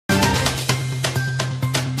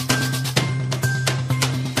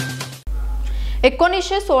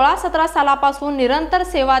1916-17 सालापासून निरंतर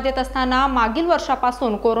सेवा देत असताना मागील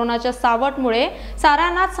वर्षापासून कोरोनाच्या सावटमुळे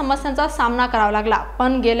साऱ्यांनाच समस्यांचा सामना करावा लागला।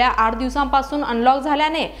 पण गेल्या 8 दिवसांपासून अनलॉक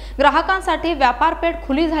झाल्याने ग्राहकांसाठी व्यापारपेठ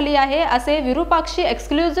खुली झाली आहे, असे विरूपाक्षी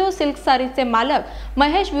एक्सक्लुझिव्ह सिल्क सारीचे मालक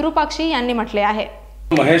महेश विरूपाक्षी यांनी म्हटले आहे।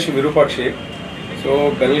 महेश विरूपाक्षी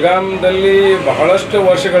ಬೆಲ್ಗಾಂದಲ್ಲಿ ಬಹಳಷ್ಟು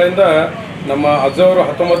ವರ್ಷಗಳಿಂದ ನಮ್ಮ ಅಜ್ಜವರು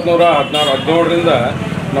 1916-17ರಿಂದ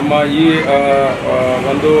ನಮ್ಮ ಈ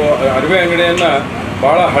ಒಂದು ಅರಿವೆ ಅಂಗಡಿಯನ್ನು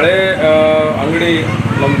ಭಾಳ ಹಳೆ ಅಂಗಡಿ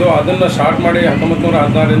ನಮ್ಮದು ಅದನ್ನು ಸ್ಟಾರ್ಟ್ ಮಾಡಿ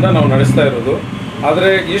 1916ರಿಂದ ನಾವು ನಡೆಸ್ತಾ ಇರೋದು।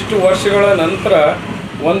 ಆದರೆ ಇಷ್ಟು ವರ್ಷಗಳ ನಂತರ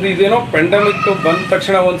ಒಂದು ಇದೇನೋ ಪೆಂಡೆಮಿಕ್ ಬಂದ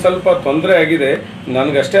ತಕ್ಷಣ ಒಂದು ಸ್ವಲ್ಪ ತೊಂದರೆ ಆಗಿದೆ,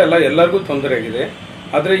 ನನಗಷ್ಟೇ ಅಲ್ಲ ಎಲ್ಲರಿಗೂ ತೊಂದರೆ ಆಗಿದೆ।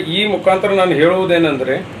 ಆದರೆ ಈ ಮುಖಾಂತರ ನಾನು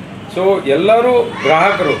ಹೇಳುವುದೇನೆಂದರೆ ಎಲ್ಲರೂ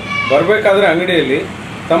ಗ್ರಾಹಕರು ಬರಬೇಕಾದ್ರೆ ಅಂಗಡಿಯಲ್ಲಿ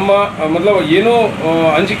ತಮ್ಮ ಮೊದಲು ಏನೂ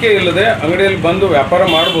ಅಂಜಿಕೆ ಇಲ್ಲದೆ ಅಂಗಡಿಯಲ್ಲಿ ಬಂದು ವ್ಯಾಪಾರ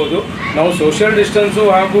ಮಾಡ್ಬೋದು। ನಾವು ಸೋಷಿಯಲ್ ಡಿಸ್ಟೆನ್ಸು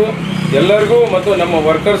ಹಾಗೂ ಎಲ್ಲರಿಗೂ ಮತ್ತು ನಮ್ಮ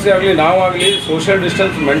ವರ್ಕರ್ಸ್ಗೆ ಆಗಲಿ ನಾವಾಗಲಿ ಸೋಷಿಯಲ್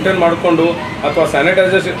ಡಿಸ್ಟೆನ್ಸ್ ಮೇಂಟೈನ್ ಮಾಡಿಕೊಂಡು ಅಥವಾ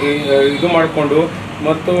ಸ್ಯಾನಿಟೈಸರ್ ಇದು ಮಾಡಿಕೊಂಡು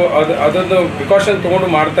ಮತ್ತು ಅದನ್ನು ಪ್ರಿಕಾಷನ್ ತೊಗೊಂಡು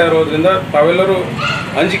ಮಾಡ್ತಾ ಇರೋದ್ರಿಂದ ತಾವೆಲ್ಲರೂ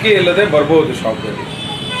ಅಂಜಿಕೆ ಇಲ್ಲದೆ ಬರ್ಬೋದು ಶಾಪ್ನಲ್ಲಿ।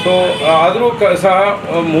 ಆದರೂ ಸಹ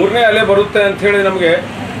 3ನೇ ಅಲೆ ಬರುತ್ತೆ ಅಂಥೇಳಿ ನಮಗೆ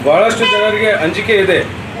ಭಾಳಷ್ಟು ಜನರಿಗೆ ಅಂಜಿಕೆ ಇದೆ।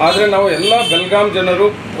 ಆದರೆ ನಾವು ಎಲ್ಲ ಬೆಲ್ಗಾಂ ಜನರು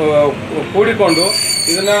ಕೂಡಿಕೊಂಡು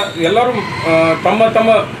ಇದನ್ನು ಎಲ್ಲರೂ ತಮ್ಮ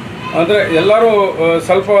ಅಂದರೆ ಎಲ್ಲರೂ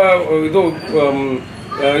ಸ್ವಲ್ಪ ಇದು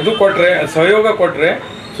ಕೊಟ್ಟರೆ ಸಹಯೋಗ ಕೊಟ್ಟರೆ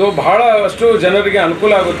ಬಹಳಷ್ಟು ಜನರಿಗೆ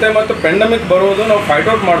ಅನುಕೂಲ ಆಗುತ್ತೆ ಮತ್ತು ಪೆಂಡೆಮಿಕ್ ಬರೋದು ನಾವು ಫೈಟ್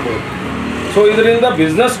ಔಟ್ ಮಾಡ್ಬೋದು। ಇದರಿಂದ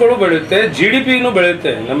ಬಿಸ್ನೆಸ್ಗಳು ಬೆಳೆಯುತ್ತೆ, GDPನೂ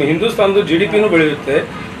ಬೆಳೆಯುತ್ತೆ, ನಮ್ಮ ಹಿಂದೂಸ್ತಾನದ GDPನೂ ಬೆಳೆಯುತ್ತೆ।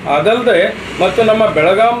 ಅದಲ್ಲದೆ ಮತ್ತು ನಮ್ಮ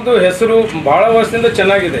ಬೆಳಗಾಂದು ಹೆಸರು ಭಾಳ ವರ್ಷದಿಂದ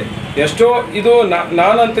ಚೆನ್ನಾಗಿದೆ। ಎಷ್ಟೋ ಇದು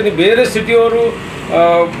ನಾನಂತೀನಿ ಬೇರೆ ಸಿಟಿಯವರು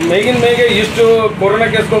ಮೇಗೆ ಇಷ್ಟು ಕೊರೋನಾ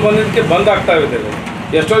ಕೇಸ್ಗಳು ಬಂದಿದ್ದಕ್ಕೆ ಬಂದಾಗ್ತಾ ಇದೆ,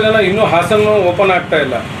 ಎಷ್ಟೋ ಜನ ಇನ್ನೂ ಹಾಸನ್ನು ಓಪನ್ ಆಗ್ತಾ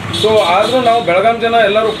ಇಲ್ಲ। ಆದರೂ ನಾವು ಬೆಳಗಾಂ ಜನ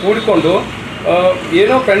ಎಲ್ಲರೂ ಕೂಡಿಕೊಂಡು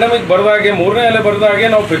ಏನೋ ಪೆಂಡೆಮಿಕ್ ಬರೆದಾಗೆ 3ನೇ ಅಲೆ ಬರೆದಾಗೆ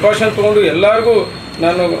ನಾವು ಪ್ರಿಕಾಷನ್ ತೊಗೊಂಡು ಎಲ್ಲರಿಗೂ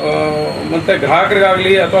ನಾನು ಮತ್ತು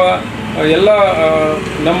ಗ್ರಾಹಕರಿಗಾಗಲಿ ಅಥವಾ ಎಲ್ಲ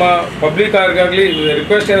ನಮ್ಮ ಪಬ್ಲಿಕ್ ಅವ್ರಿಗಾಗಲಿ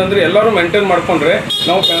ರಿಕ್ವೆಸ್ಟ್ ಏನಂದರೆ ಎಲ್ಲರೂ ಮೇಂಟೈನ್ ಮಾಡಿಕೊಂಡ್ರೆ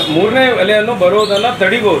ನಾವು 3ನೇ ಅಲೆಯನ್ನು ಬರೋದನ್ನು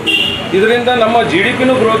ತಡಿಬೋದು। ಇದರಿಂದ ನಮ್ಮ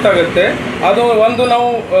GDPನೂ ಗ್ರೋತ್ ಆಗುತ್ತೆ। ಅದು ಒಂದು ನಾವು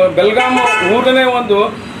ಬೆಲ್ಗಾಂ ಊರನ್ನೇ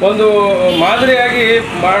ಒಂದು ಮಾದರಿಯಾಗಿ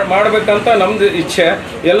ಮಾಡಬೇಕಂತ ನಮ್ಮದು ಇಚ್ಛೆ।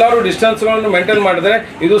 ಎಲ್ಲರೂ ಡಿಸ್ಟೆನ್ಸ್ಗಳನ್ನು ಮೇಂಟೈನ್ ಮಾಡಿದ್ರೆ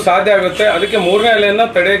ಇದು ಸಾಧ್ಯ ಆಗುತ್ತೆ। ಅದಕ್ಕೆ 3ನೇ ಅಲೆಯನ್ನು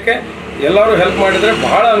ತಡೆಯೋಕ್ಕೆ ಎಲ್ಲರೂ ಹೆಲ್ಪ್ ಮಾಡಿದರೆ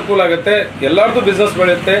ಬಹಳ ಅನುಕೂಲ ಆಗುತ್ತೆ, ಎಲ್ಲರದ್ದು ಬಿಸ್ನೆಸ್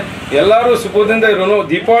ಬೆಳೆಯುತ್ತೆ, ಎಲ್ಲರೂ ಸುಖದಿಂದ ಇರೋನು।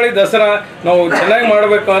 ದೀಪಾವಳಿ ದಸರಾ ನಾವು ಚೆನ್ನಾಗಿ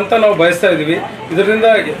ಮಾಡಬೇಕು ಅಂತ ನಾವು ಬಯಸ್ತಾ ಇದ್ದೀವಿ। ಇದರಿಂದ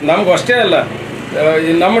ನಮಗೂ ಅಷ್ಟೇ ಅಲ್ಲ,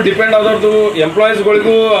 ನಮ್ಮ ಡಿಪೆಂಡ್ ಆದವ್ರದ್ದು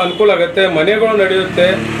ಎಂಪ್ಲಾಯೀಸ್ಗಳಿಗೂ ಅನುಕೂಲ ಆಗುತ್ತೆ, ಮನೆಗಳು ನಡೆಯುತ್ತೆ,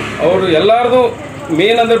 ಅವರು ಎಲ್ಲರದು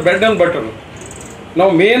ಮೇನ್ ಅಂದರೆ ಬ್ರೆಡ್ ಆ್ಯಂಡ್ ಬಟರ್।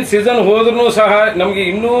 ನಾವು ಮೇನ್ ಸೀಸನ್ ಹೋದ್ರೂ ಸಹ ನಮಗೆ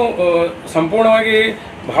ಇನ್ನೂ ಸಂಪೂರ್ಣವಾಗಿ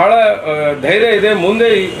ಬಹಳ ಧೈರ್ಯ ಇದೆ, ಮುಂದೆ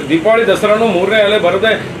ದೀಪಾವಳಿ ದಸರಾನು 3ನೇ ಅಲೆ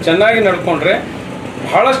ಬರದೆ ಚೆನ್ನಾಗಿ ನಡ್ಕೊಂಡ್ರೆ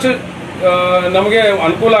ಬಹಳಷ್ಟು ನಮಗೆ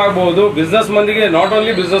ಅನುಕೂಲ ಆಗ್ಬೋದು, ಬಿಸ್ನೆಸ್ ಮಂದಿಗೆ, ನಾಟ್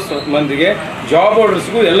ಓನ್ಲಿ ಬಿಸ್ನೆಸ್ ಮಂದಿಗೆ, ಜಾಬ್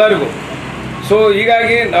ಹೋಲ್ಡರ್ಸ್ಗೂ ಎಲ್ಲರಿಗೂ।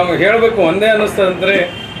 ಹೀಗಾಗಿ ನಾವು ಹೇಳಬೇಕು ಒಂದೇ ಅನ್ನಿಸ್ತಂದರೆ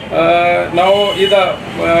ನಾವು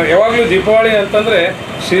ಯಾವಾಗಲೂ ದೀಪಾವಳಿ ಅಂತಂದರೆ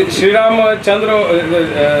ಶ್ರೀರಾಮಚಂದ್ರ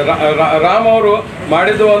ರಾಮ್ ಅವರು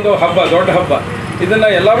ಮಾಡಿದ್ದು ಒಂದು ಹಬ್ಬ, ದೊಡ್ಡ ಹಬ್ಬ। ಇದನ್ನು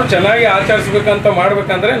ಎಲ್ಲರೂ ಚೆನ್ನಾಗಿ ಆಚರಿಸ್ಬೇಕಂತ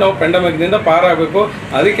ಮಾಡಬೇಕಂದ್ರೆ ನಾವು ಪೆಂಡೆಮಿಕ್ನಿಂದ ಪಾರಾಗಬೇಕು।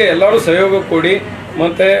 ಅದಕ್ಕೆ ಎಲ್ಲರೂ ಸಹಯೋಗ ಕೊಡಿ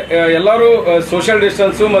ಮತ್ತು ಎಲ್ಲರೂ ಸೋಷಿಯಲ್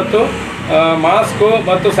ಡಿಸ್ಟೆನ್ಸು ಮತ್ತು ಮಾಸ್ಕು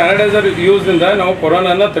ಮತ್ತು ಸ್ಯಾನಿಟೈಸರ್ ಯೂಸ್ನಿಂದ ನಾವು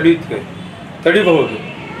ಕೊರೋನಾನ ತಡಿಬಹುದು।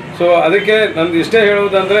 ಅದಕ್ಕೆ ನಂದು ಇಷ್ಟೇ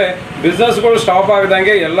ಹೇಳುವುದಂದರೆ ಬಿಸ್ನೆಸ್ಗಳು ಸ್ಟಾಪ್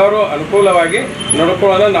ಆಗದಂಗೆ ಎಲ್ಲರೂ ಅನುಕೂಲವಾಗಿ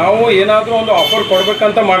ನಡ್ಕೊಳ್ಳೋಣ। ನಾವು ಏನಾದರೂ ಒಂದು ಆಫರ್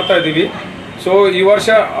ಕೊಡಬೇಕಂತ ಮಾಡ್ತಾ ಇದ್ದೀವಿ। ಈ ವರ್ಷ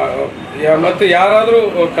ಮತ್ತು ಯಾರಾದರೂ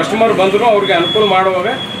ಕಸ್ಟಮರ್ ಬಂದರೂ ಅವ್ರಿಗೆ ಅನುಕೂಲ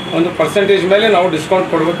ಮಾಡುವಾಗ ಒಂದು ಪರ್ಸೆಂಟೇಜ್ ಮೇಲೆ ನಾವು ಡಿಸ್ಕೌಂಟ್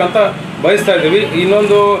ಕೊಡಬೇಕಂತ ಬಯಸ್ತಾ ಇದ್ದೀವಿ।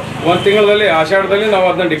 ಇನ್ನೊಂದು 1 ತಿಂಗಳಲ್ಲಿ ಆಷಾಢದಲ್ಲಿ ನಾವು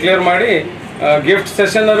ಅದನ್ನ ಡಿಕ್ಲೇರ್ ಮಾಡಿ ಗಿಫ್ಟ್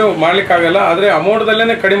ಸೆಷನ್ನರು ಮಾಡಲಿಕ್ಕಾಗಲ್ಲ, ಆದರೆ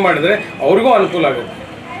ಅಮೌಂಟ್ದಲ್ಲೇ ಕಡಿಮೆ ಮಾಡಿದರೆ ಅವ್ರಿಗೂ ಅನುಕೂಲ ಆಗುತ್ತೆ।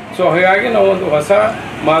 ಹಾಗಾಗಿ ನಾವು ಒಂದು ಹೊಸ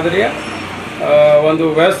ಮಾದರಿಯ ಒಂದು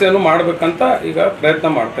ವ್ಯವಸ್ಥೆಯನ್ನು ಮಾಡಬೇಕಂತ ಈಗ ಪ್ರಯತ್ನ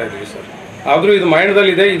ಮಾಡ್ತಾ ಇದ್ದೀವಿ ಸರ್। ಆದರೂ ಇದು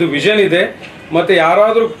ಮೈಂಡ್ದಲ್ಲಿದೆ, ಇದು ವಿಷನ್ ಇದೆ, ಮತ್ತು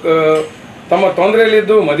ಯಾರಾದರೂ ತಮ್ಮ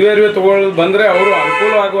ತೊಂದರೆಯಲ್ಲಿದ್ದು ಮದುವೆ ಅರಿವೆ ತೊಗೊಳ್ಳೋದು ಬಂದರೆ ಅವರು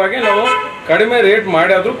ಅನುಕೂಲ ಆಗುವಾಗೆ ನಾವು ಕಡಿಮೆ ರೇಟ್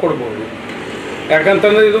ಮಾಡಿ ಆದರೂ ಕೊಡ್ಬೋದು।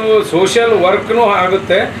 ಯಾಕಂತಂದರೆ ಇದು ಸೋಷಿಯಲ್ ವರ್ಕ್ನೂ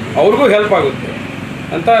ಆಗುತ್ತೆ, ಅವ್ರಿಗೂ ಹೆಲ್ಪ್ ಆಗುತ್ತೆ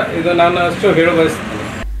ಅಂತ ಇದು ನಾನು ಅಷ್ಟು ಹೇಳ ಬಯಸ್ತೀನಿ।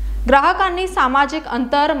 ग्राहकांनी सामाजिक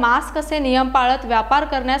अंतर, मास्क असे नियम पाळत व्यापार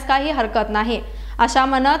करण्यास काही हरकत नाही, अशा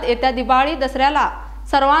म्हणत येत्या दिवाळी दसऱ्याला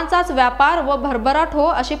सर्वांचाच व्यापार व भरभराट हो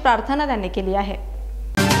अशी प्रार्थना त्यांनी केली आहे।